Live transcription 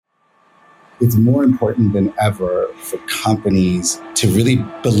it's more important than ever for companies to really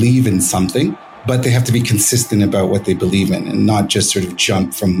believe in something, but they have to be consistent about what they believe in and not just sort of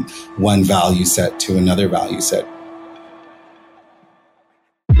jump from one value set to another value set.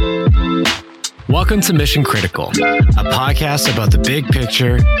 Welcome to Mission Critical, a podcast about the big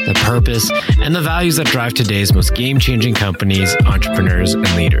picture, the purpose, and the values that drive today's most game-changing companies, entrepreneurs,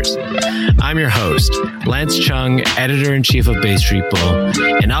 and leaders. I'm your host, Lance Chung, editor-in-chief of Bay Street Bull,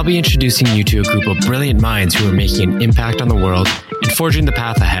 and I'll be introducing you to a group of brilliant minds who are making an impact on the world and forging the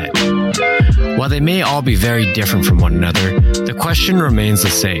path ahead. While they may all be very different from one another, the question remains the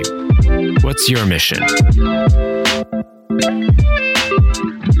same. What's your mission?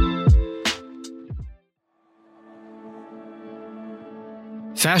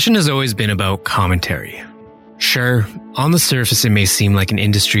 Fashion has always been about commentary. Sure, on the surface it may seem like an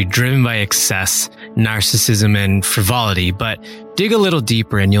industry driven by excess, narcissism, and frivolity, but dig a little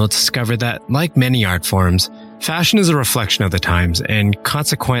deeper and you'll discover that, like many art forms, fashion is a reflection of the times and,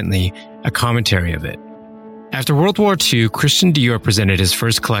 consequently, a commentary of it. After World War II, Christian Dior presented his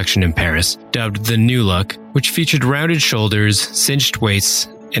first collection in Paris, dubbed the New Look, which featured rounded shoulders, cinched waists,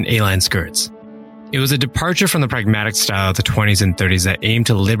 and A-line skirts. It was a departure from the pragmatic style of the 20s and 30s that aimed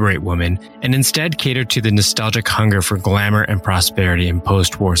to liberate women and instead catered to the nostalgic hunger for glamour and prosperity in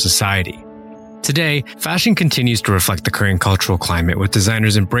post-war society. Today, fashion continues to reflect the current cultural climate, with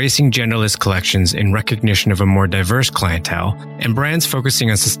designers embracing genderless collections in recognition of a more diverse clientele and brands focusing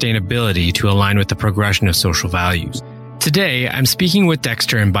on sustainability to align with the progression of social values. Today, I'm speaking with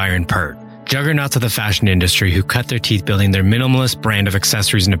Dexter and Byron Pert, juggernauts of the fashion industry who cut their teeth building their minimalist brand of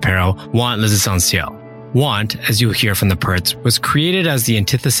accessories and apparel, Want Les Essentiels. Want, as you'll hear from the Perts, was created as the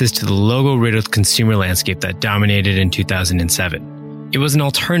antithesis to the logo-riddled consumer landscape that dominated in 2007. It was an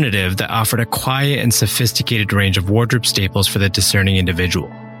alternative that offered a quiet and sophisticated range of wardrobe staples for the discerning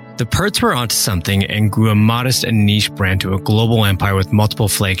individual. The Perts were onto something and grew a modest and niche brand to a global empire with multiple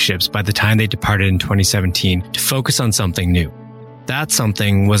flagships by the time they departed in 2017 to focus on something new. That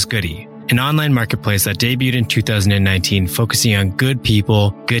something was Goody, an online marketplace that debuted in 2019 focusing on good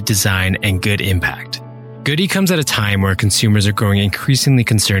people, good design, and good impact. Goody comes at a time where consumers are growing increasingly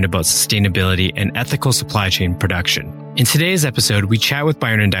concerned about sustainability and ethical supply chain production. In today's episode, we chat with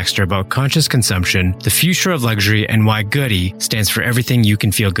Byron and Dexter about conscious consumption, the future of luxury, and why Goody stands for everything you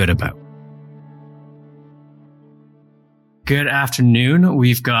can feel good about. Good afternoon.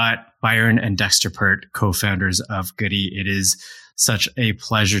 We've got Byron and Dexter Pert, co-founders of Goody. It is such a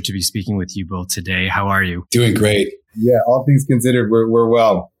pleasure to be speaking with you both today. How are you? Doing great. Yeah, all things considered, we're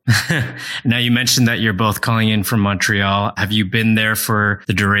well. Now, you mentioned that you're both calling in from Montreal. Have you been there for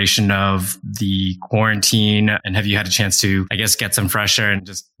the duration of the quarantine? And have you had a chance to, I guess, get some fresh air and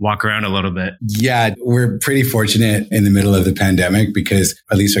just walk around a little bit? Yeah, we're pretty fortunate in the middle of the pandemic because,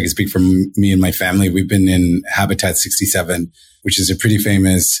 at least I can speak for me and my family, we've been in Habitat 67, which is a pretty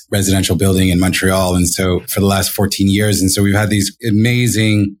famous residential building in Montreal. And so for the last 14 years. And so we've had these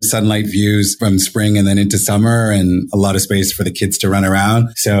amazing sunlight views from spring and then into summer and a lot of space for the kids to run around.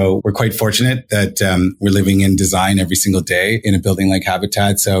 So we're quite fortunate that we're living in design every single day in a building like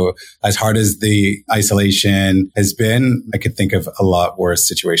Habitat. So as hard as the isolation has been, I could think of a lot worse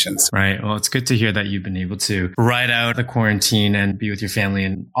situations. Right. Well, it's good to hear that you've been able to ride out the quarantine and be with your family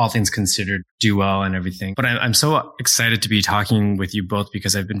and, all things considered, do well and everything. But I'm so excited to be talking with you both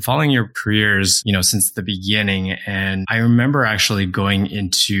because I've been following your careers, since the beginning. And I remember actually going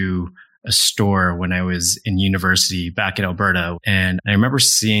into a store when I was in university back in Alberta. And I remember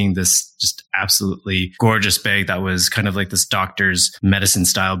seeing this just absolutely gorgeous bag that was kind of like this doctor's medicine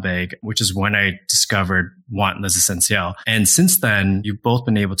style bag, which is when I discovered Want Les Essentiels. And since then, you've both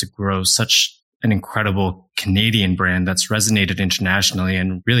been able to grow such an incredible Canadian brand that's resonated internationally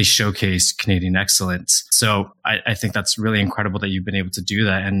and really showcased Canadian excellence. So I think that's really incredible that you've been able to do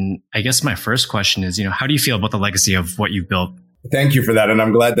that. And I guess my first question is, how do you feel about the legacy of what you've built? Thank you for that. And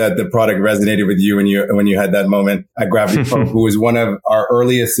I'm glad that the product resonated with you when you had that moment at Gravity Pro, who was one of our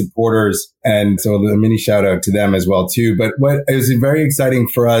earliest supporters. And so a mini shout out to them as well, too. But what is very exciting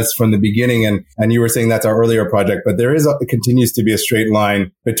for us from the beginning, and you were saying that's our earlier project, but it continues to be a straight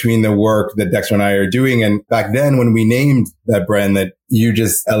line between the work that Dexter and I are doing. And back then, when we named that brand that you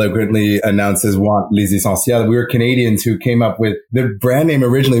just eloquently announced as Want Les Essentiels, we were Canadians who came up with the brand name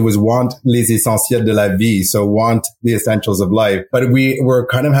originally was Want Les Essentiels de la Vie. So want the essentials of life. But we were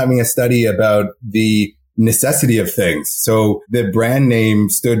kind of having a study about the necessity of things. So the brand name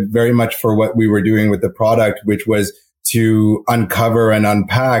stood very much for what we were doing with the product, which was to uncover and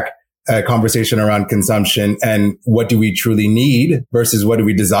unpack a conversation around consumption and what do we truly need versus what do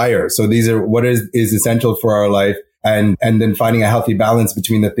we desire. So these are what is essential for our life and then finding a healthy balance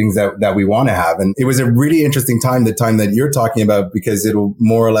between the things that we want to have. And it was a really interesting time, the time that you're talking about, because it'll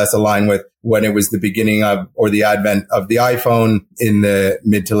more or less align with when it was the beginning of, or the advent of the iPhone in the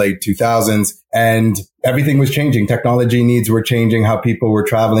mid to late 2000s. And everything was changing. Technology needs were changing. How people were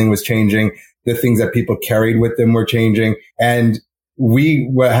traveling was changing. The things that people carried with them were changing. And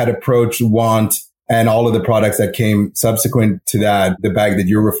we had approached Want and all of the products that came subsequent to that, the bag that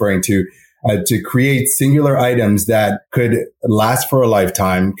you're referring to create singular items that could last for a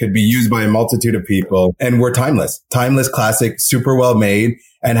lifetime, could be used by a multitude of people, and were timeless, classic, super well made,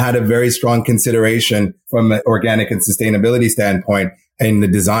 and had a very strong consideration from an organic and sustainability standpoint in the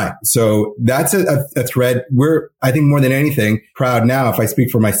design. So that's a thread. We're, I think, more than anything, proud now, if I speak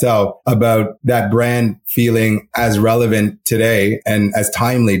for myself, about that brand feeling as relevant today and as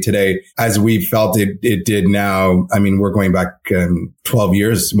timely today as we felt it did now. I mean, we're going back 12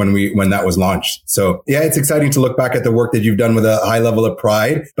 years when that was launched. So yeah, it's exciting to look back at the work that you've done with a high level of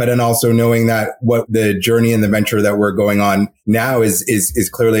pride, but then also knowing that what the journey and the venture that we're going on now is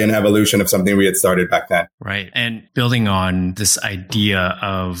clearly an evolution of something we had started back then. Right. And building on this idea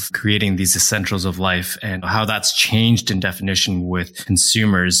of creating these essentials of life and how that's changed in definition with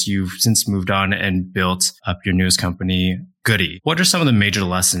consumers, you've since moved on and built up your newest company, Goody. What are some of the major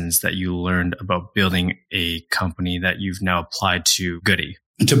lessons that you learned about building a company that you've now applied to Goody?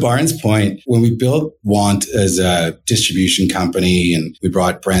 To Barnes' point, when we built Want as a distribution company and we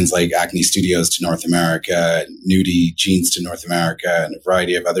brought brands like Acne Studios to North America, Nudie Jeans to North America, and a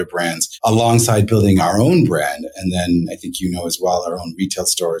variety of other brands, alongside building our own brand, and then I think you know as well, our own retail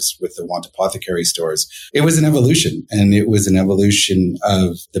stores with the Want Apothecary stores, it was an evolution. And it was an evolution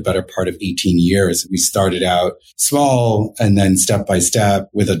of the better part of 18 years. We started out small, and then step by step,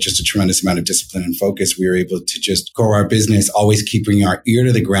 with just a tremendous amount of discipline and focus, we were able to just grow our business, always keeping our ear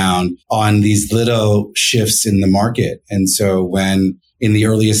to the ground on these little shifts in the market. And so when in the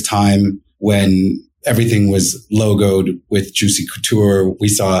earliest time, when everything was logoed with Juicy Couture, we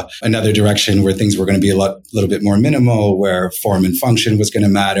saw another direction where things were going to be a little bit more minimal, where form and function was going to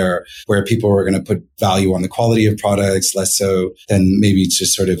matter, where people were going to put value on the quality of products, less so than maybe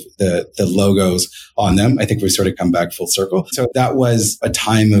just sort of the logos on them. I think we've sort of come back full circle. So that was a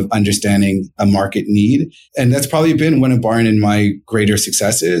time of understanding a market need. And that's probably been one of Barn and my greater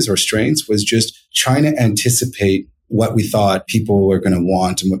successes or strengths, was just trying to anticipate what we thought people were going to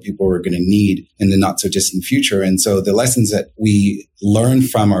want and what people were going to need in the not so distant future. And so the lessons that we learned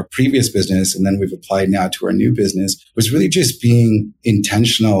from our previous business and then we've applied now to our new business was really just being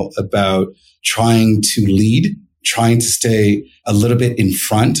intentional about trying to lead, trying to stay a little bit in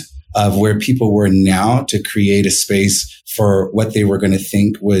front of where people were now to create a space for what they were going to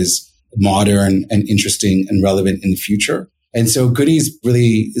think was modern and interesting and relevant in the future. And so Goody's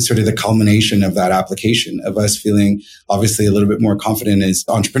really sort of the culmination of that application, of us feeling obviously a little bit more confident as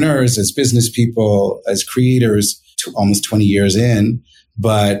entrepreneurs, as business people, as creators, almost 20 years in,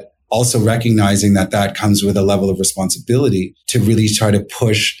 but also recognizing that that comes with a level of responsibility to really try to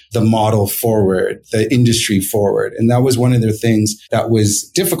push the model forward, the industry forward. And that was one of the things that was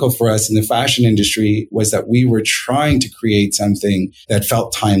difficult for us in the fashion industry, was that we were trying to create something that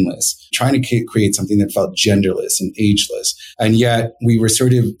felt timeless, trying to create something that felt genderless and ageless. And yet we were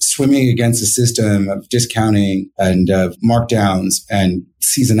sort of swimming against a system of discounting and of markdowns and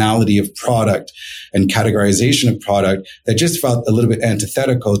seasonality of product and categorization of product that just felt a little bit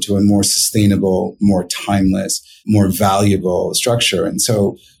antithetical to a more sustainable, more timeless, more valuable structure. And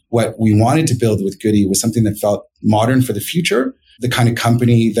so what we wanted to build with Goody was something that felt modern for the future, the kind of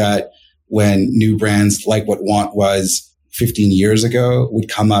company that when new brands like what Want was 15 years ago would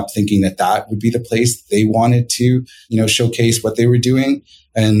come up thinking that that would be the place they wanted to, showcase what they were doing.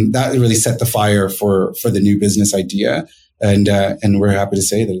 And that really set the fire for the new business idea. And we're happy to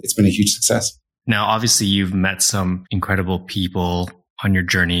say that it's been a huge success. Now, obviously, you've met some incredible people on your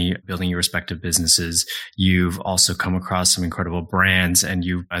journey building your respective businesses. You've also come across some incredible brands, and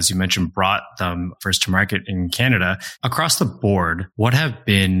you, as you mentioned, brought them first to market in Canada. Across the board, what have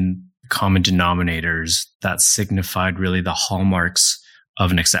been common denominators that signified really the hallmarks of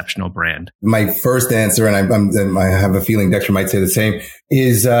an exceptional brand? My first answer, and I have a feeling Dexter might say the same,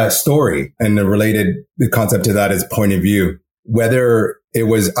 is story. And the concept of that is point of view. Whether it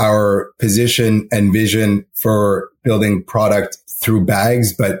was our position and vision for building product through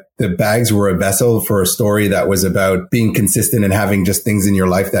bags, but the bags were a vessel for a story that was about being consistent and having just things in your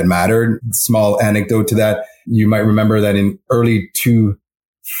life that mattered. Small anecdote to that. You might remember that in early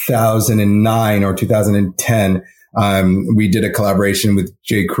 2009 or 2010, we did a collaboration with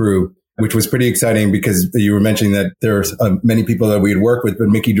J. Crew, which was pretty exciting because you were mentioning that there's many people that we had worked with, but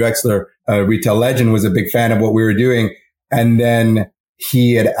Mickey Drexler, a retail legend, was a big fan of what we were doing. And then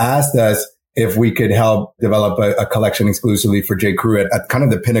he had asked us if we could help develop a collection exclusively for J. Crew at kind of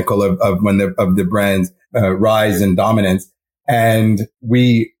the pinnacle of the brand's rise and dominance. And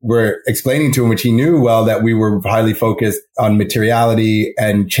we were explaining to him, which he knew well, that we were highly focused on materiality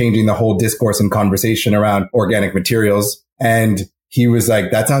and changing the whole discourse and conversation around organic materials. And he was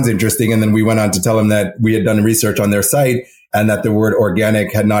like, that sounds interesting. And then we went on to tell him that we had done research on their site and that the word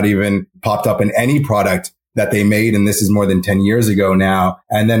organic had not even popped up in any product that they made. And this is more than 10 years ago now.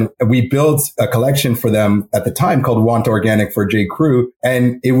 And then we built a collection for them at the time called Want Organic for J. Crew.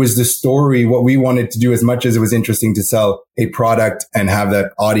 And it was the story, what we wanted to do, as much as it was interesting to sell a product and have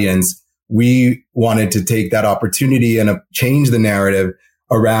that audience, we wanted to take that opportunity and change the narrative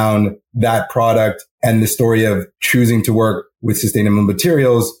around that product and the story of choosing to work with sustainable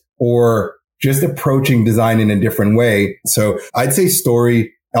materials or just approaching design in a different way. So I'd say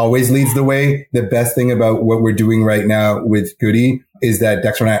story always leads the way. The best thing about what we're doing right now with Goody is that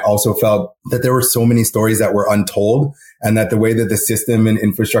Dexter and I also felt that there were so many stories that were untold and that the way that the system and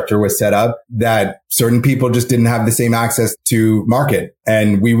infrastructure was set up, that certain people just didn't have the same access to market.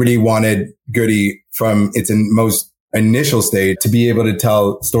 And we really wanted Goody from its most initial stage to be able to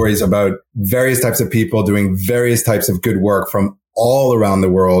tell stories about various types of people doing various types of good work from all around the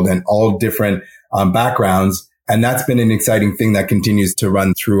world and all different backgrounds. And that's been an exciting thing that continues to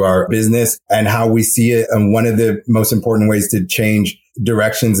run through our business and how we see it. And one of the most important ways to change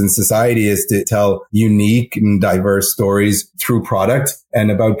directions in society is to tell unique and diverse stories through product and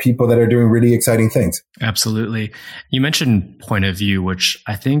about people that are doing really exciting things. Absolutely. You mentioned point of view, which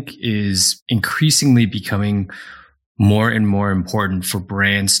I think is increasingly becoming more and more important for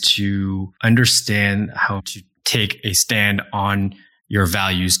brands to understand how to take a stand on your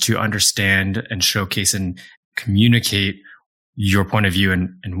values, to understand and showcase and communicate your point of view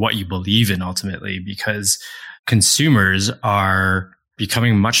and what you believe in ultimately, because consumers are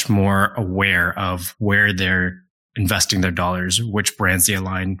becoming much more aware of where they're investing their dollars, which brands they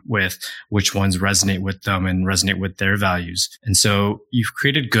align with, which ones resonate with them and resonate with their values. And so you've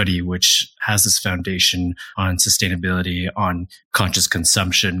created Goody, which has this foundation on sustainability, on conscious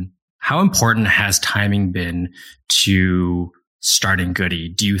consumption. How important has timing been to starting Goody?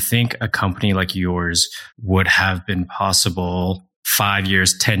 Do you think a company like yours would have been possible 5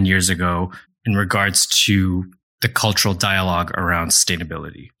 years, 10 years ago in regards to the cultural dialogue around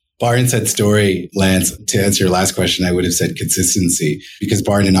sustainability? Byron said story, Lance. To answer your last question, I would have said consistency, because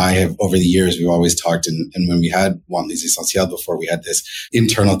Byron and I have, over the years, we've always talked. And when we had Want Les Essentiels before, we had this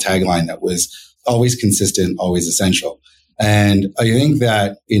internal tagline that was always consistent, always essential. And I think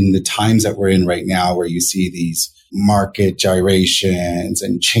that in the times that we're in right now, where you see these market gyrations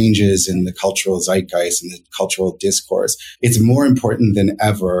and changes in the cultural zeitgeist and the cultural discourse, it's more important than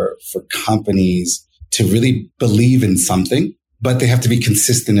ever for companies to really believe in something, but they have to be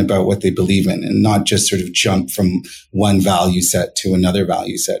consistent about what they believe in and not just sort of jump from one value set to another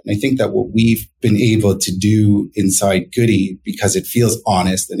value set. And I think that what we've been able to do inside Goody, because it feels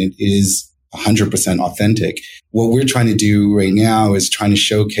honest and it is 100% authentic, what we're trying to do right now is trying to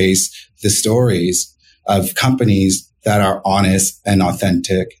showcase the stories of companies that are honest and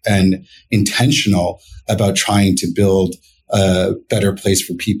authentic and intentional about trying to build a better place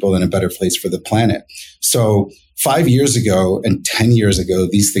for people and a better place for the planet. So 5 years ago and 10 years ago,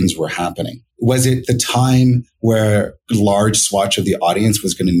 these things were happening. Was it the time where a large swatch of the audience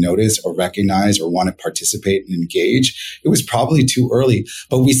was going to notice or recognize or want to participate and engage? It was probably too early,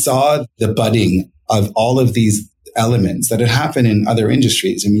 but we saw the budding of all of these elements that had happened in other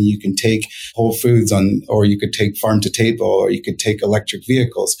industries. I mean, you can take Whole Foods or you could take farm to table, or you could take electric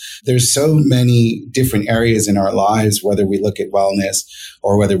vehicles. There's so many different areas in our lives, whether we look at wellness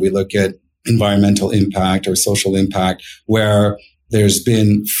or whether we look at environmental impact or social impact, where there's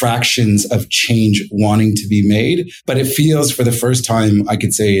been fractions of change wanting to be made. But it feels, for the first time, I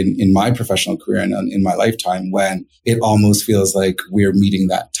could say in my professional career and in my lifetime, when it almost feels like we're meeting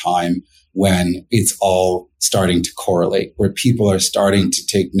that time when it's all starting to correlate, where people are starting to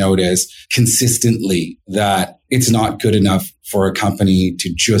take notice consistently that it's not good enough for a company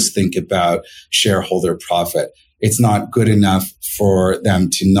to just think about shareholder profit. It's not good enough for them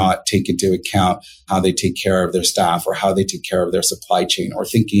to not take into account how they take care of their staff or how they take care of their supply chain or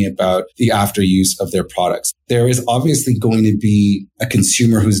thinking about the after use of their products. There is obviously going to be a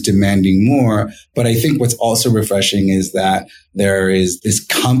consumer who's demanding more, but I think what's also refreshing is that there is this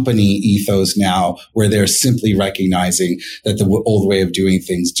company ethos now where they're simply recognizing that the old way of doing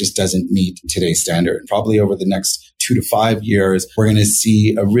things just doesn't meet today's standard. Probably over the next 2 to 5 years, we're going to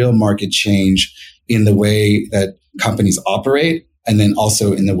see a real market change in the way that companies operate, and then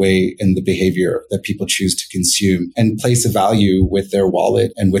also in the behavior that people choose to consume and place a value with their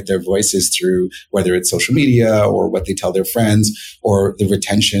wallet and with their voices through whether it's social media or what they tell their friends or the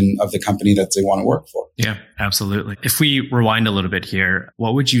retention of the company that they want to work for. Yeah, absolutely. If we rewind a little bit here,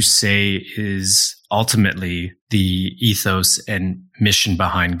 what would you say is ultimately the ethos and mission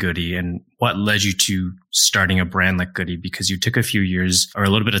behind Goody, and what led you to starting a brand like Goody? Because you took a few years or a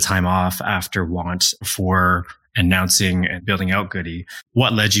little bit of time off after Want for announcing and building out Goody.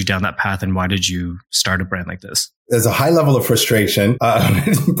 What led you down that path, and why did you start a brand like this? There's a high level of frustration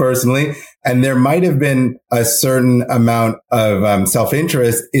personally, and there might have been a certain amount of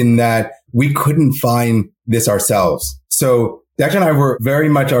self-interest in that we couldn't find this ourselves. So Dexter and I were very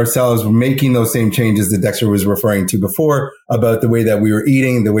much ourselves making those same changes that Dexter was referring to before about the way that we were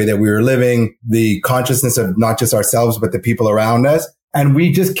eating, the way that we were living, the consciousness of not just ourselves, but the people around us. And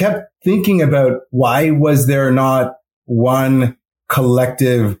we just kept thinking about why was there not one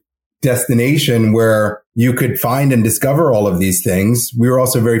collective destination where you could find and discover all of these things. We were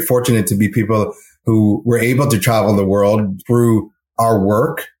also very fortunate to be people who were able to travel the world through our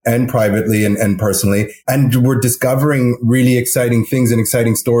work and privately and personally. And we're discovering really exciting things and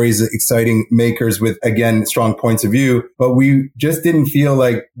exciting stories, exciting makers with, again, strong points of view. But we just didn't feel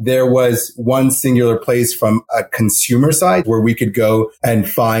like there was one singular place from a consumer side where we could go and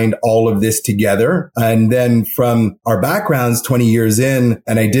find all of this together. And then from our backgrounds 20 years in,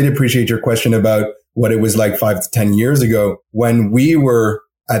 and I did appreciate your question about what it was like 5 to 10 years ago when we were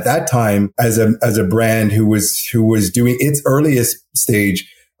at that time as a brand who was doing its earliest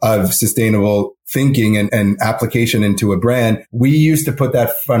stage of sustainable thinking and application into a brand. We used to put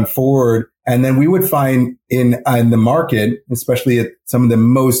that front forward, and then we would find in the market, especially at some of the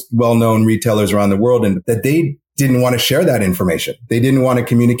most well-known retailers around the world, and that they didn't want to share that information. They didn't want to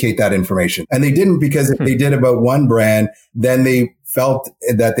communicate that information. And they didn't, because if they did about one brand, then they felt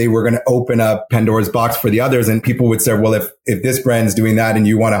that they were going to open up Pandora's box for the others. And people would say, well, if this brand is doing that and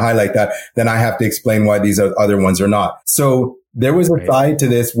you want to highlight that, then I have to explain why these other ones are not. So there was a side to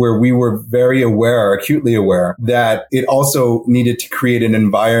this where we were very aware, acutely aware, that it also needed to create an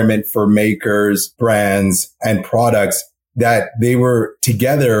environment for makers, brands, and products that they were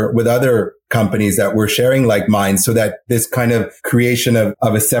together with other companies that were sharing like minds, so that this kind of creation of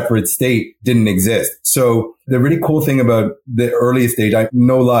a separate state didn't exist. So the really cool thing about the earliest stage,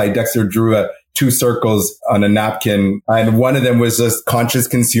 no lie, Dexter drew 2 circles on a napkin, and one of them was just conscious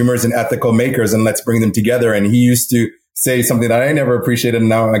consumers and ethical makers, and let's bring them together. And he used to say something that I never appreciated. And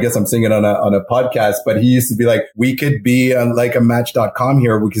now I guess I'm saying it on a podcast, but he used to be like, we could be like a Match.com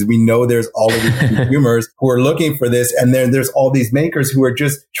here because we know there's all of these consumers who are looking for this. And then there's all these makers who are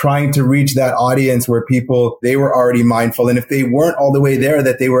just trying to reach that audience where they were already mindful. And if they weren't all the way there,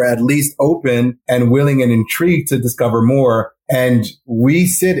 that they were at least open and willing and intrigued to discover more. And we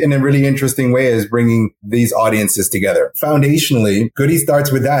sit in a really interesting way as bringing these audiences together. Foundationally, Goody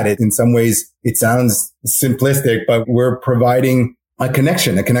starts with that. In some ways, it sounds simplistic, but we're providing a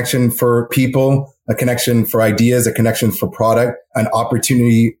connection for people, a connection for ideas, a connection for product, an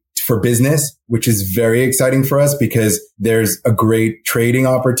opportunity for business, which is very exciting for us because there's a great trading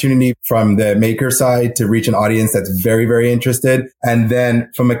opportunity from the maker side to reach an audience that's very, very interested. And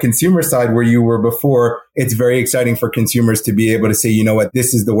then from a consumer side where you were before, it's very exciting for consumers to be able to say, you know what,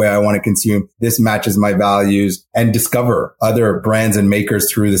 this is the way I want to consume. This matches my values, and discover other brands and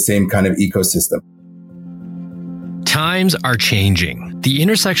makers through the same kind of ecosystem. Times are changing. The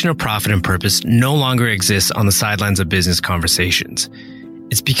intersection of profit and purpose no longer exists on the sidelines of business conversations.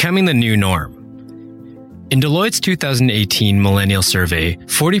 It's becoming the new norm. In Deloitte's 2018 Millennial Survey,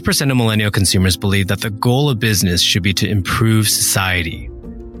 40% of millennial consumers believe that the goal of business should be to improve society.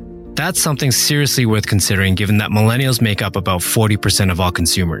 That's something seriously worth considering given that millennials make up about 40% of all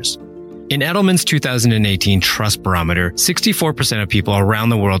consumers. In Edelman's 2018 Trust Barometer, 64% of people around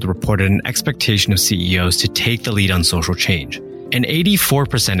the world reported an expectation of CEOs to take the lead on social change, and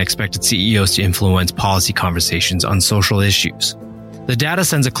 84% expected CEOs to influence policy conversations on social issues. The data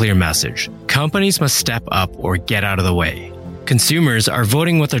sends a clear message. Companies must step up or get out of the way. Consumers are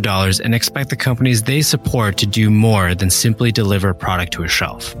voting with their dollars and expect the companies they support to do more than simply deliver a product to a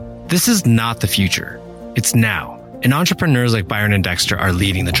shelf. This is not the future. It's now. And entrepreneurs like Byron and Dexter are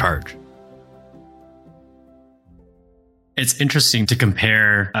leading the charge. It's interesting to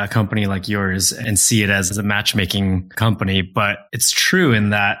compare a company like yours and see it as a matchmaking company, but it's true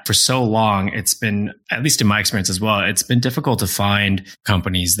in that for so long, it's been, at least in my experience as well, it's been difficult to find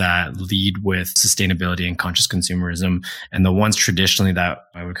companies that lead with sustainability and conscious consumerism. And the ones traditionally that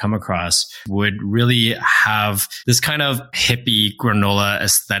I would come across would really have this kind of hippie granola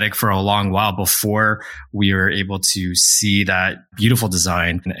aesthetic for a long while before we were able to see that beautiful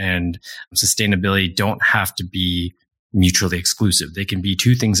design and sustainability don't have to be mutually exclusive. They can be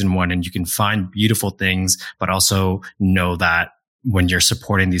two things in one, and you can find beautiful things, but also know that when you're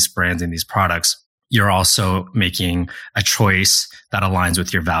supporting these brands and these products, you're also making a choice that aligns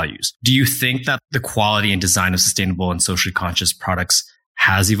with your values. Do you think that the quality and design of sustainable and socially conscious products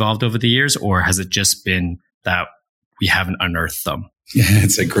has evolved over the years, or has it just been that we haven't unearthed them? Yeah,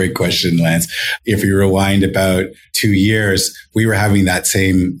 it's a great question, Lance. If you rewind about 2 years, we were having that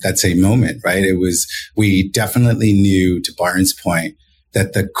same moment, right? We definitely knew, to Byron's point,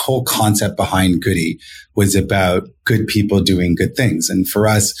 that the whole concept behind Goody was about good people doing good things. And for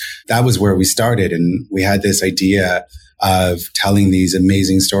us, that was where we started. And we had this idea of telling these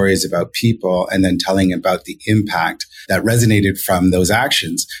amazing stories about people and then telling about the impact that resonated from those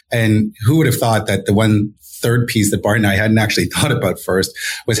actions. And who would have thought that the one third piece that Bart and I hadn't actually thought about first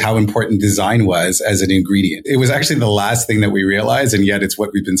was how important design was as an ingredient. It was actually the last thing that we realized, and yet it's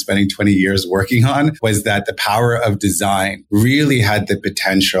what we've been spending 20 years working on, was that the power of design really had the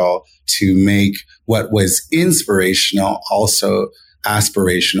potential to make what was inspirational also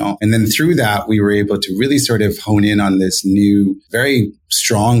aspirational. And then through that, we were able to really sort of hone in on this new, very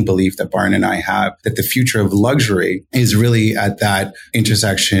strong belief that Byron and I have, that the future of luxury is really at that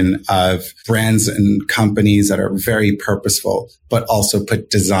intersection of brands and companies that are very purposeful, but also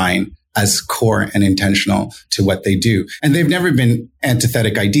put design as core and intentional to what they do. And they've never been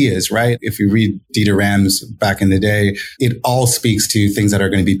antithetic ideas, right? If you read Dieter Rams back in the day, it all speaks to things that are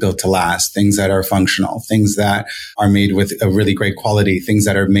going to be built to last, things that are functional, things that are made with a really great quality, things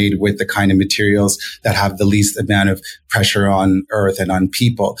that are made with the kind of materials that have the least amount of pressure on earth and on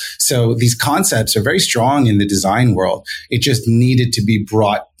people. So these concepts are very strong in the design world. It just needed to be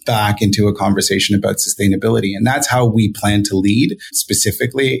brought back into a conversation about sustainability. And that's how we plan to lead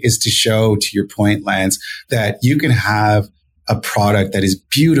specifically, is to show, to your point, Lance, that you can have a product that is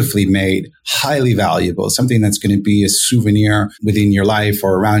beautifully made, highly valuable, something that's going to be a souvenir within your life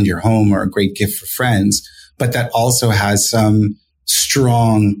or around your home or a great gift for friends, but that also has some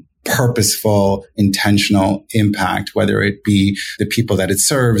strong, purposeful, intentional impact, whether it be the people that it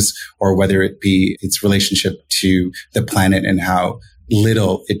serves or whether it be its relationship to the planet and how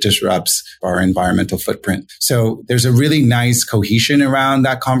little it disrupts our environmental footprint. So there's a really nice cohesion around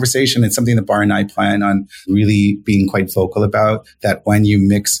that conversation. It's something that Bar and I plan on really being quite vocal about, that when you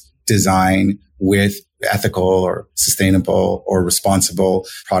mix design with ethical or sustainable or responsible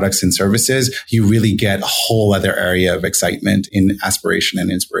products and services, you really get a whole other area of excitement in aspiration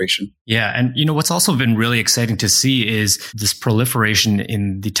and inspiration. Yeah. And what's also been really exciting to see is this proliferation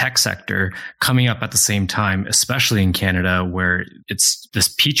in the tech sector coming up at the same time, especially in Canada, where it's this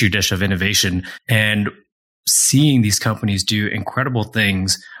petri dish of innovation, and seeing these companies do incredible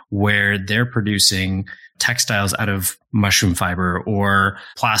things where they're producing textiles out of mushroom fiber or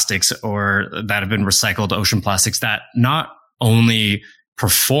plastics or that have been recycled ocean plastics that not only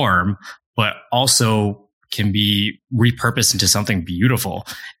perform, but also can be repurposed into something beautiful.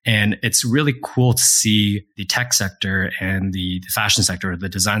 And it's really cool to see the tech sector and the fashion sector, the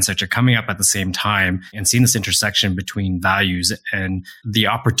design sector coming up at the same time and seeing this intersection between values and the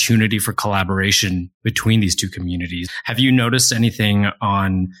opportunity for collaboration between these two communities. Have you noticed anything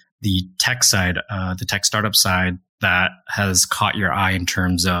on the tech side, the tech startup side, that has caught your eye in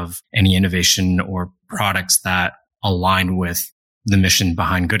terms of any innovation or products that align with the mission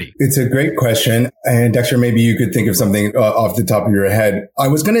behind Goody? It's a great question. And Dexter, maybe you could think of something off the top of your head. I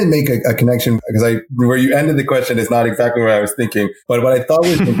was going to make a connection because where you ended the question is not exactly what I was thinking. But what I thought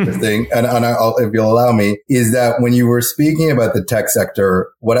was interesting, and I'll, if you'll allow me, is that when you were speaking about the tech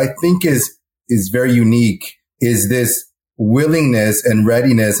sector, what I think is very unique is this willingness and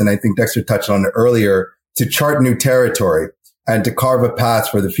readiness, and I think Dexter touched on it earlier, to chart new territory and to carve a path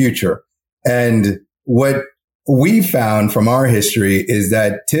for the future. And what we found from our history is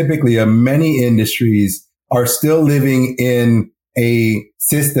that typically many industries are still living in a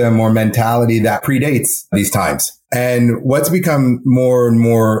system or mentality that predates these times. And what's become more and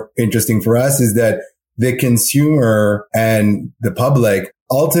more interesting for us is that the consumer and the public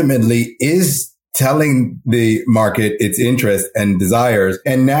ultimately is telling the market its interest and desires.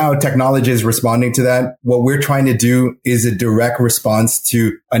 And now technology is responding to that. What we're trying to do is a direct response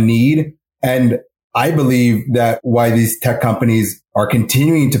to a need. And I believe that why these tech companies are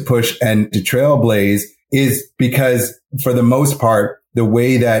continuing to push and to trailblaze is because for the most part, the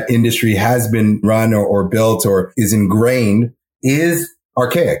way that industry has been run or built or is ingrained is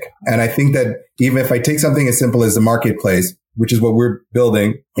archaic. And I think that even if I take something as simple as the marketplace, which is what we're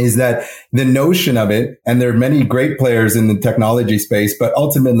building, is that the notion of it, and there are many great players in the technology space, but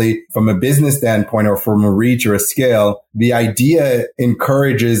ultimately from a business standpoint or from a reach or a scale, the idea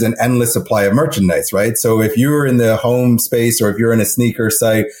encourages an endless supply of merchandise, right? So if you're in the home space or if you're in a sneaker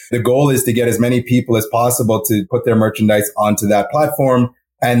site, the goal is to get as many people as possible to put their merchandise onto that platform.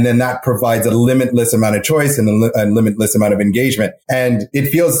 And then that provides a limitless amount of choice and a limitless amount of engagement. And it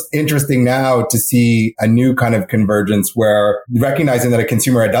feels interesting now to see a new kind of convergence where recognizing that a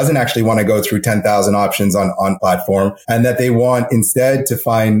consumer doesn't actually want to go through 10,000 options on platform, and that they want instead to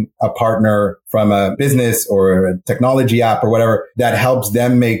find a partner from a business or a technology app or whatever that helps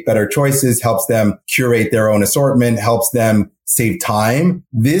them make better choices, helps them curate their own assortment, helps them save time.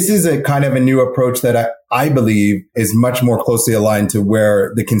 This is a kind of a new approach that I believe is much more closely aligned to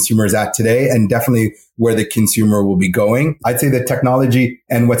where the consumer is at today and definitely where the consumer will be going. I'd say that technology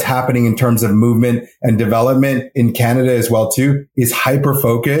and what's happening in terms of movement and development in Canada as well too is hyper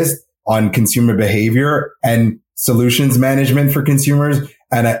focused on consumer behavior and solutions management for consumers.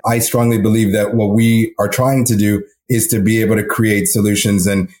 And I strongly believe that what we are trying to do is to be able to create solutions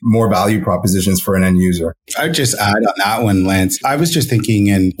and more value propositions for an end user. I would just add on that one, Lance. I was just thinking,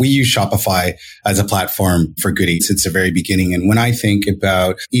 and we use Shopify as a platform for Goody since the very beginning. And when I think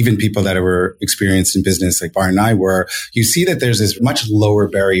about even people that were experienced in business like Bart and I were, you see that there's this much lower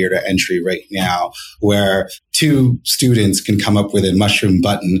barrier to entry right now where two students can come up with a mushroom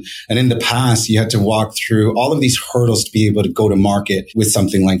button. And in the past, you had to walk through all of these hurdles to be able to go to market with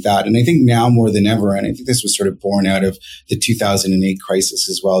something like that. And I think now more than ever, and I think this was sort of born out of the 2008 crisis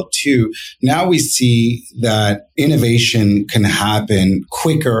as well, too. Now we see that innovation can happen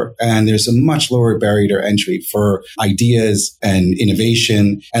quicker and there's a much lower barrier to entry for ideas and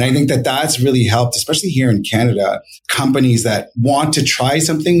innovation. And I think that that's really helped, especially here in Canada, companies that want to try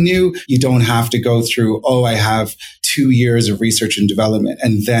something new. You don't have to go through, I have 2 years of research and development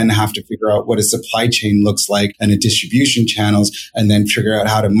and then have to figure out what a supply chain looks like and a distribution channels and then figure out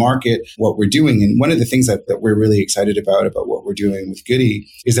how to market what we're doing. And one of the things that we're really excited about what we're doing with Goody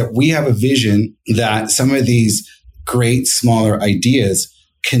is that we have a vision that some of these great smaller ideas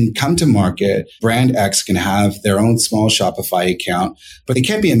can come to market. Brand X can have their own small Shopify account, but they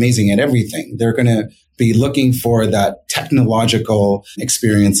can't be amazing at everything. They're going to be looking for that technological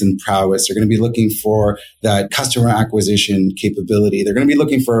experience and prowess. They're going to be looking for that customer acquisition capability. They're going to be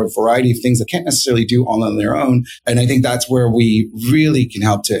looking for a variety of things that can't necessarily do all on their own. And I think that's where we really can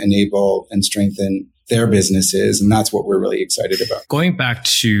help to enable and strengthen their businesses. And that's what we're really excited about. Going back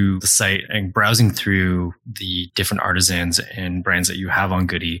to the site and browsing through the different artisans and brands that you have on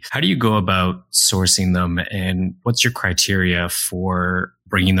Goody, how do you go about sourcing them and what's your criteria for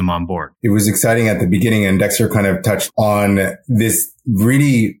bringing them on board? It was exciting at the beginning, and Dexter kind of touched on this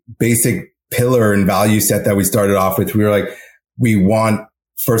really basic pillar and value set that we started off with. We were like, we want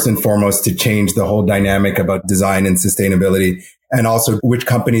first and foremost to change the whole dynamic about design and sustainability, and also which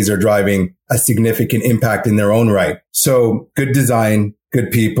companies are driving a significant impact in their own right. So good design,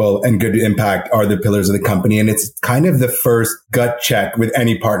 good people, and good impact are the pillars of the company. And it's kind of the first gut check with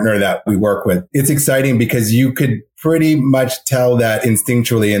any partner that we work with. It's exciting because you could pretty much tell that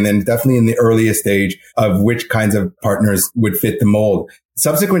instinctually, and then definitely in the earliest stage of which kinds of partners would fit the mold.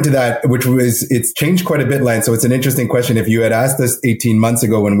 Subsequent to that, it's changed quite a bit, Lance. So it's an interesting question. If you had asked us 18 months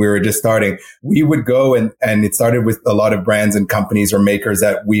ago when we were just starting, we would go and it started with a lot of brands and companies or makers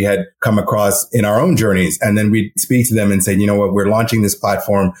that we had come across in our own journeys. And then we'd speak to them and say, you know what, we're launching this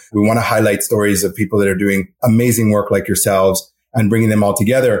platform. We want to highlight stories of people that are doing amazing work like yourselves and bringing them all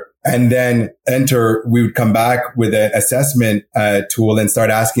together. And then we would come back with an assessment tool and start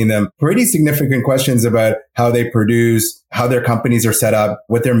asking them pretty significant questions about how they produce, how their companies are set up,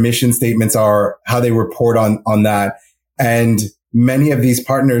 what their mission statements are, how they report on that. And many of these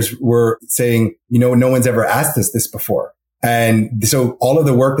partners were saying, no one's ever asked us this before. And so all of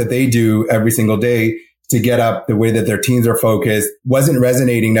the work that they do every single day to get up the way that their teams are focused wasn't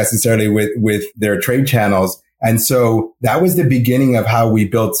resonating necessarily with their trade channels. And so that was the beginning of how we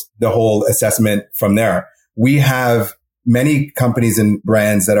built the whole assessment from there. We have many companies and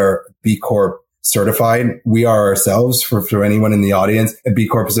brands that are B Corp certified. We are ourselves, for anyone in the audience. A B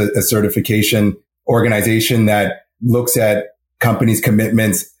Corp is a certification organization that looks at companies'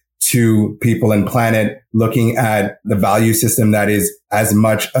 commitments to people and planet, looking at the value system that is as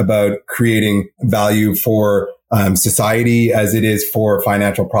much about creating value for society as it is for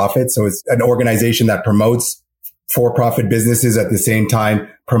financial profit. So it's an organization that promotes for-profit businesses at the same time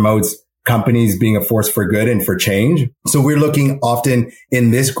promotes companies being a force for good and for change. So we're looking often in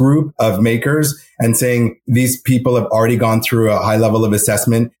this group of makers and saying these people have already gone through a high level of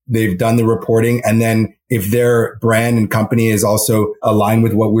assessment. They've done the reporting. And then if their brand and company is also aligned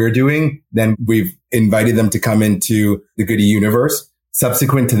with what we're doing, then we've invited them to come into the Goody universe.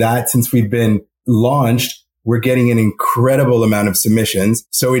 Subsequent to that, since we've been launched, we're getting an incredible amount of submissions.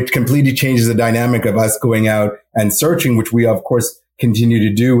 So it completely changes the dynamic of us going out and searching, which we, of course, continue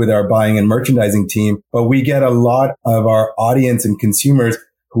to do with our buying and merchandising team. But we get a lot of our audience and consumers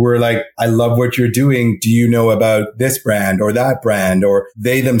who are like, I love what you're doing. Do you know about this brand or that brand? Or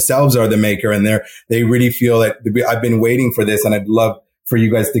they themselves are the maker and they really feel that I've been waiting for this and I'd love for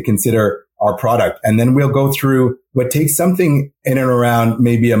you guys to consider our product. And then we'll go through what takes something in and around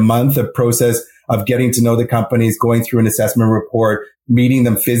maybe a month of process of getting to know the companies, going through an assessment report, meeting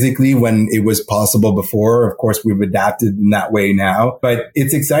them physically when it was possible before. Of course, we've adapted in that way now, but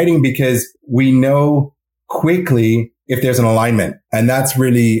it's exciting because we know quickly if there's an alignment. And that's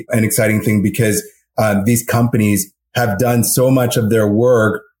really an exciting thing because these companies have done so much of their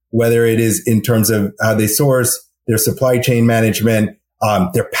work, whether it is in terms of how they source, their supply chain management,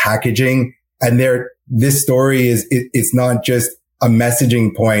 their packaging. And this story it's not just a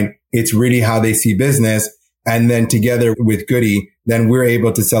messaging point. It's really how they see business. And then together with Goody, then we're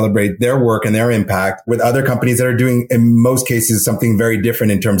able to celebrate their work and their impact with other companies that are doing, in most cases, something very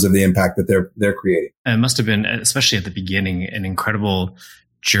different in terms of the impact that they're creating. And it must have been, especially at the beginning, an incredible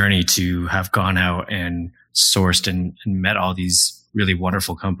journey to have gone out and sourced and met all these really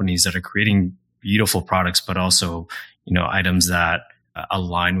wonderful companies that are creating beautiful products, but also, items that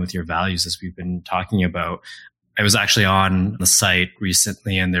align with your values, as we've been talking about. I was actually on the site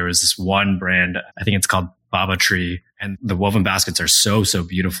recently and there was this one brand, I think it's called Baba Tree, and the woven baskets are so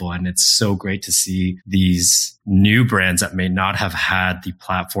beautiful. And it's so great to see these new brands that may not have had the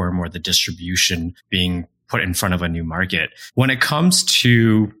platform or the distribution being put in front of a new market. When it comes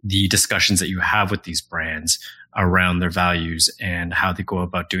to the discussions that you have with these brands around their values and how they go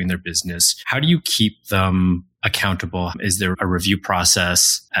about doing their business, how do you keep them accountable? Is there a review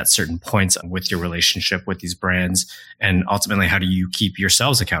process at certain points with your relationship with these brands? And ultimately, how do you keep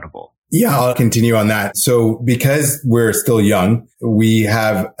yourselves accountable? Yeah, I'll continue on that. So because we're still young, we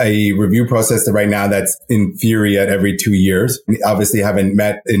have a review process that right now that's in theory at every 2 years. We obviously haven't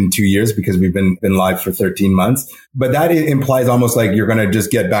met in 2 years because we've been live for 13 months. But that implies almost like you're going to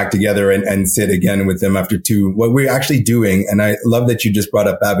just get back together and sit again with them after two. What we're actually doing, and I love that you just brought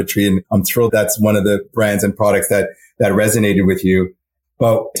up Baba Tree, and I'm thrilled that's one of the brands and products that resonated with you.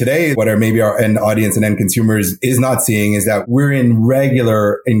 But today, what maybe our end audience and end consumers is not seeing is that we're in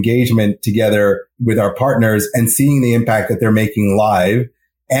regular engagement together with our partners and seeing the impact that they're making live.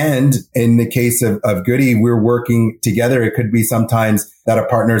 And in the case of Goody, we're working together. It could be sometimes that a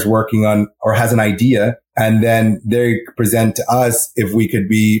partner's working on or has an idea, and then they present to us if we could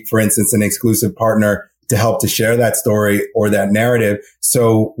be, for instance, an exclusive partner to help to share that story or that narrative.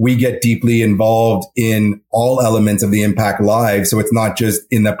 So we get deeply involved in all elements of the impact live. So it's not just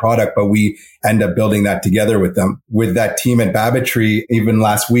in the product, but we end up building that together with them. With that team at Baba Tree, even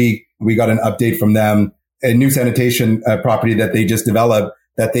last week, we got an update from them, a new sanitation property that they just developed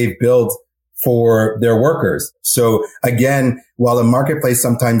that they've built for their workers. So again, while the marketplace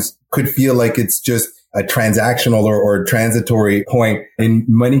sometimes could feel like it's just a transactional or transitory point, in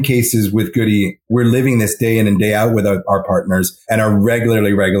many cases with Goody, we're living this day in and day out with our partners and are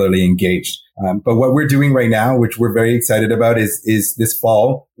regularly engaged. But what we're doing right now, which we're very excited about, is this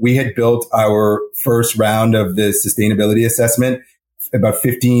fall, we had built our first round of the sustainability assessment about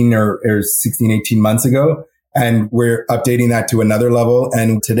 15 or 16, 18 months ago. And we're updating that to another level.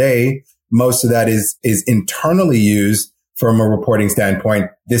 And today, most of that is internally used from a reporting standpoint.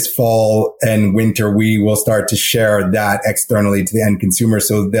 This fall and winter, we will start to share that externally to the end consumer.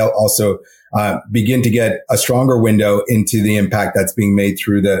 So they'll also begin to get a stronger window into the impact that's being made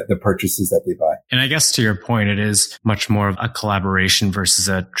through the purchases that they buy. And I guess to your point, it is much more of a collaboration versus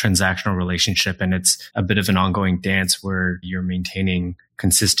a transactional relationship. And it's a bit of an ongoing dance where you're maintaining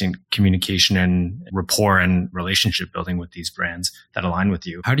consistent communication and rapport and relationship building with these brands that align with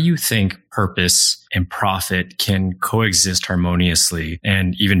you. How do you think purpose and profit can coexist harmoniously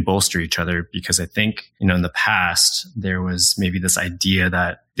and even bolster each other? Because I think, in the past, there was maybe this idea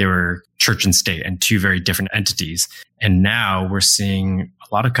that they were church and state and two very different entities. And now we're seeing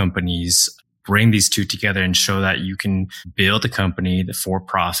a lot of companies bring these two together and show that you can build a company for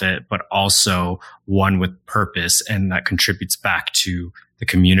profit, but also one with purpose, and that contributes back to the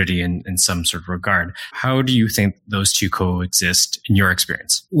community in some sort of regard. How do you think those two coexist in your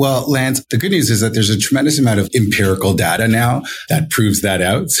experience? Well, Lance, the good news is that there's a tremendous amount of empirical data now that proves that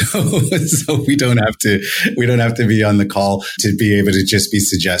out. So we don't have to be on the call to be able to just be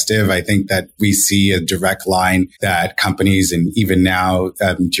suggestive. I think that we see a direct line that companies, and even now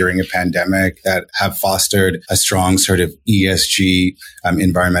during a pandemic, that have fostered a strong sort of ESG,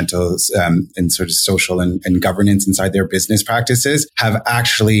 environmental and sort of social and governance inside their business practices, have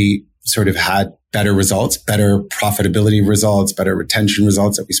actually sort of had better results, better profitability results, better retention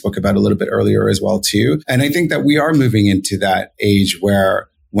results that we spoke about a little bit earlier as well too. And I think that we are moving into that age where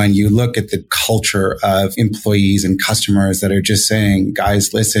when you look at the culture of employees and customers that are just saying,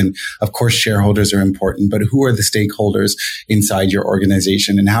 guys, listen, of course, shareholders are important, but who are the stakeholders inside your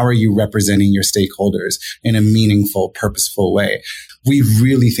organization? And how are you representing your stakeholders in a meaningful, purposeful way? We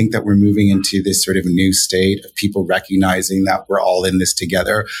really think that we're moving into this sort of new state of people recognizing that we're all in this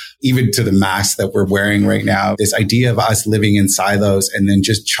together, even to the mask that we're wearing right now. This idea of us living in silos and then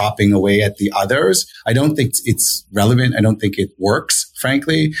just chopping away at the others, I don't think it's relevant. I don't think it works,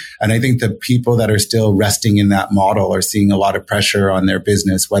 frankly. And I think the people that are still resting in that model are seeing a lot of pressure on their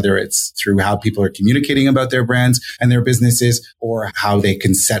business, whether it's through how people are communicating about their brands and their businesses, or how they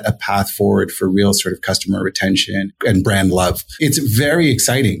can set a path forward for real sort of customer retention and brand love. It's very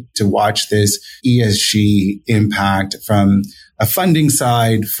exciting to watch this ESG impact from a funding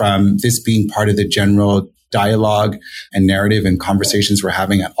side, from this being part of the general dialogue and narrative and conversations we're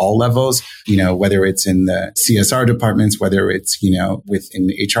having at all levels, whether it's in the CSR departments, whether it's, within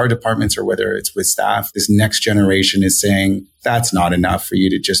the HR departments, or whether it's with staff. This next generation is saying, that's not enough for you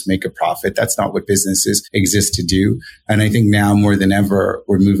to just make a profit. That's not what businesses exist to do. And I think now more than ever,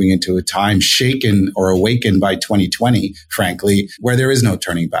 we're moving into a time shaken or awakened by 2020, frankly, where there is no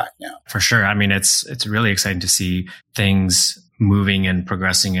turning back now. For sure. I mean, it's really exciting to see things moving and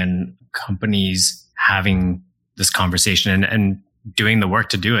progressing, and companies having this conversation and doing the work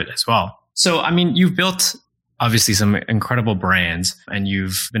to do it as well. So, I mean, you've built obviously some incredible brands, and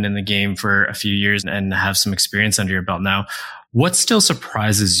you've been in the game for a few years and have some experience under your belt now. What still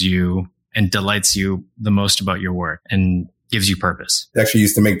surprises you and delights you the most about your work and gives you purpose? They actually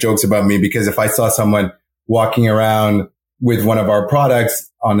used to make jokes about me, because if I saw someone walking around with one of our products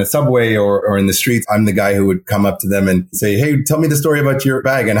on the subway or in the streets, I'm the guy who would come up to them and say, hey, tell me the story about your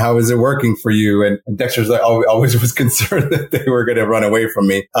bag and how is it working for you? And Dexter's like, always was concerned that they were going to run away from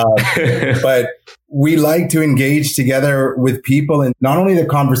me. But we like to engage together with people, and not only the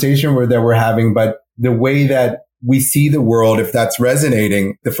conversation that we're having, but the way that we see the world, if that's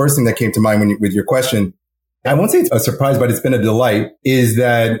resonating. The first thing that came to mind with your question, I won't say it's a surprise, but it's been a delight, is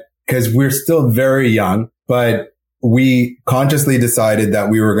that because we're still very young, but we consciously decided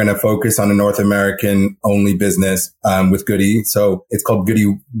that we were going to focus on a North American only business with Goody. So it's called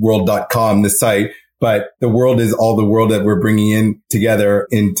goodyworld.com, the site. But the world is all the world that we're bringing in together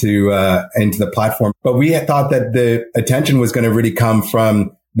into the platform. But we had thought that the attention was going to really come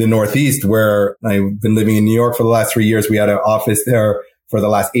from the Northeast, where I've been living in New York for the last 3 years. We had an office there for the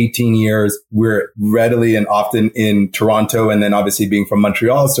last 18 years. We're readily and often in Toronto, and then obviously being from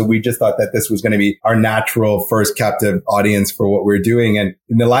Montreal. So we just thought that this was going to be our natural first captive audience for what we're doing. And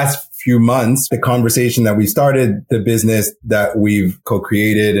in the last few months, the conversation that we started, the business that we've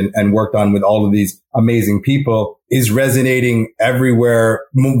co-created and worked on with all of these amazing people, is resonating everywhere,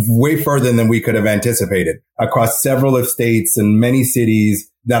 way further than we could have anticipated, across several of states and many cities,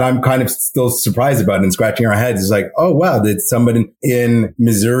 that I'm kind of still surprised about and scratching our heads. It's like, oh, wow, did someone in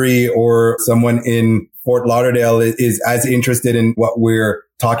Missouri or someone in Fort Lauderdale is as interested in what we're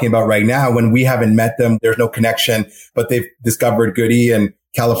talking about right now, when we haven't met them. There's no connection, but they've discovered Goody. And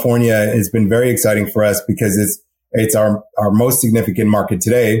California has been very exciting for us because it's our most significant market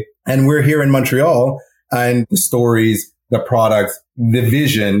today. And we're here in Montreal, and the stories, the products, the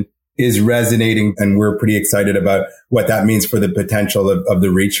vision is resonating, and we're pretty excited about what that means for the potential of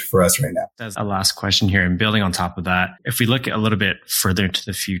the reach for us right now. That's a last question here, and building on top of that, if we look a little bit further into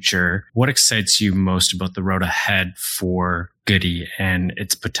the future, what excites you most about the road ahead for Goody and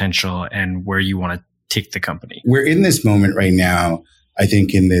its potential, and where you want to take the company? We're in this moment right now, I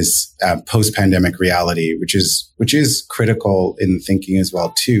think, in this post-pandemic reality, which is critical in thinking as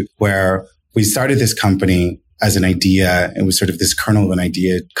well too, where we started this company as an idea. It was sort of this kernel of an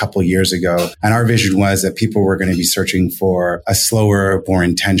idea a couple of years ago. And our vision was that people were going to be searching for a slower, more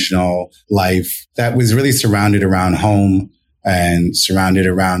intentional life that was really surrounded around home and surrounded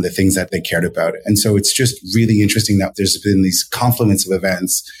around the things that they cared about. And so it's just really interesting that there's been these confluence of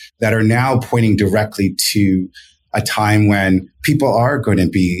events that are now pointing directly to a time when people are going to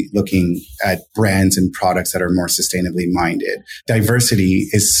be looking at brands and products that are more sustainably minded. Diversity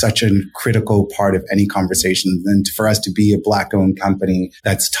is such a critical part of any conversation. And for us to be a Black-owned company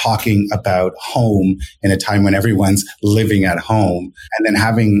that's talking about home in a time when everyone's living at home, and then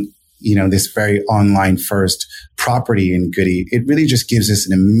having this very online first property in Goody, it really just gives us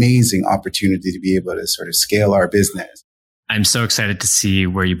an amazing opportunity to be able to sort of scale our business. I'm so excited to see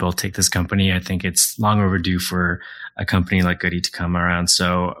where you both take this company. I think it's long overdue for a company like Goody to come around.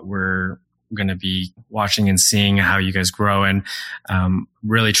 So we're going to be watching and seeing how you guys grow, and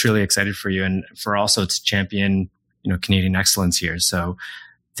really, truly excited for you and for also to champion, Canadian excellence here. So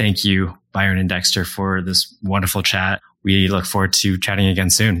thank you, Byron and Dexter, for this wonderful chat. We look forward to chatting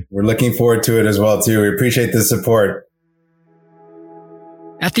again soon. We're looking forward to it as well, too. We appreciate the support.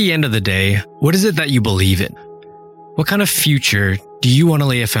 At the end of the day, what is it that you believe in? What kind of future do you want to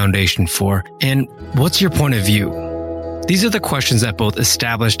lay a foundation for? And what's your point of view? These are the questions that both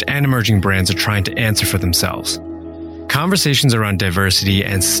established and emerging brands are trying to answer for themselves. Conversations around diversity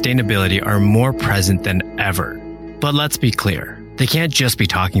and sustainability are more present than ever. But let's be clear. They can't just be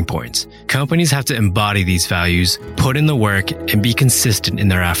talking points. Companies have to embody these values, put in the work, and be consistent in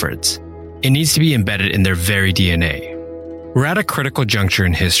their efforts. It needs to be embedded in their very DNA. We're at a critical juncture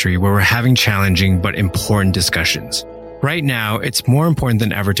in history where we're having challenging but important discussions. Right now, it's more important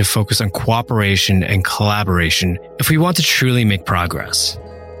than ever to focus on cooperation and collaboration if we want to truly make progress.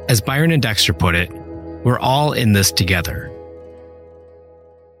 As Byron and Dexter put it, we're all in this together.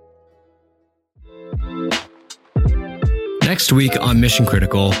 Next week on Mission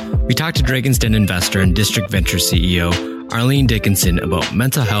Critical, we talk to Dragon's Den investor and District Ventures CEO Arlene Dickinson about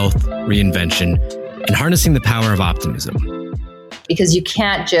mental health, reinvention, and harnessing the power of optimism. Because you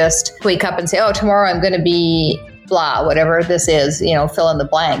can't just wake up and say, oh, tomorrow I'm going to be blah, whatever this is, fill in the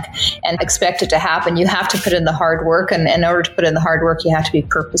blank, and expect it to happen. You have to put in the hard work. And in order to put in the hard work, you have to be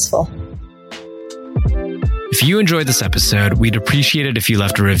purposeful. If you enjoyed this episode, we'd appreciate it if you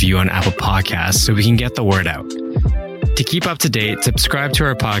left a review on Apple Podcasts so we can get the word out. To keep up to date, subscribe to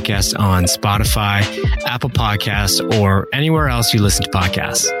our podcast on Spotify, Apple Podcasts, or anywhere else you listen to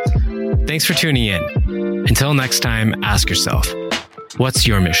podcasts. Thanks for tuning in. Until next time, ask yourself, what's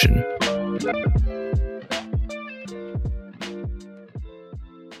your mission?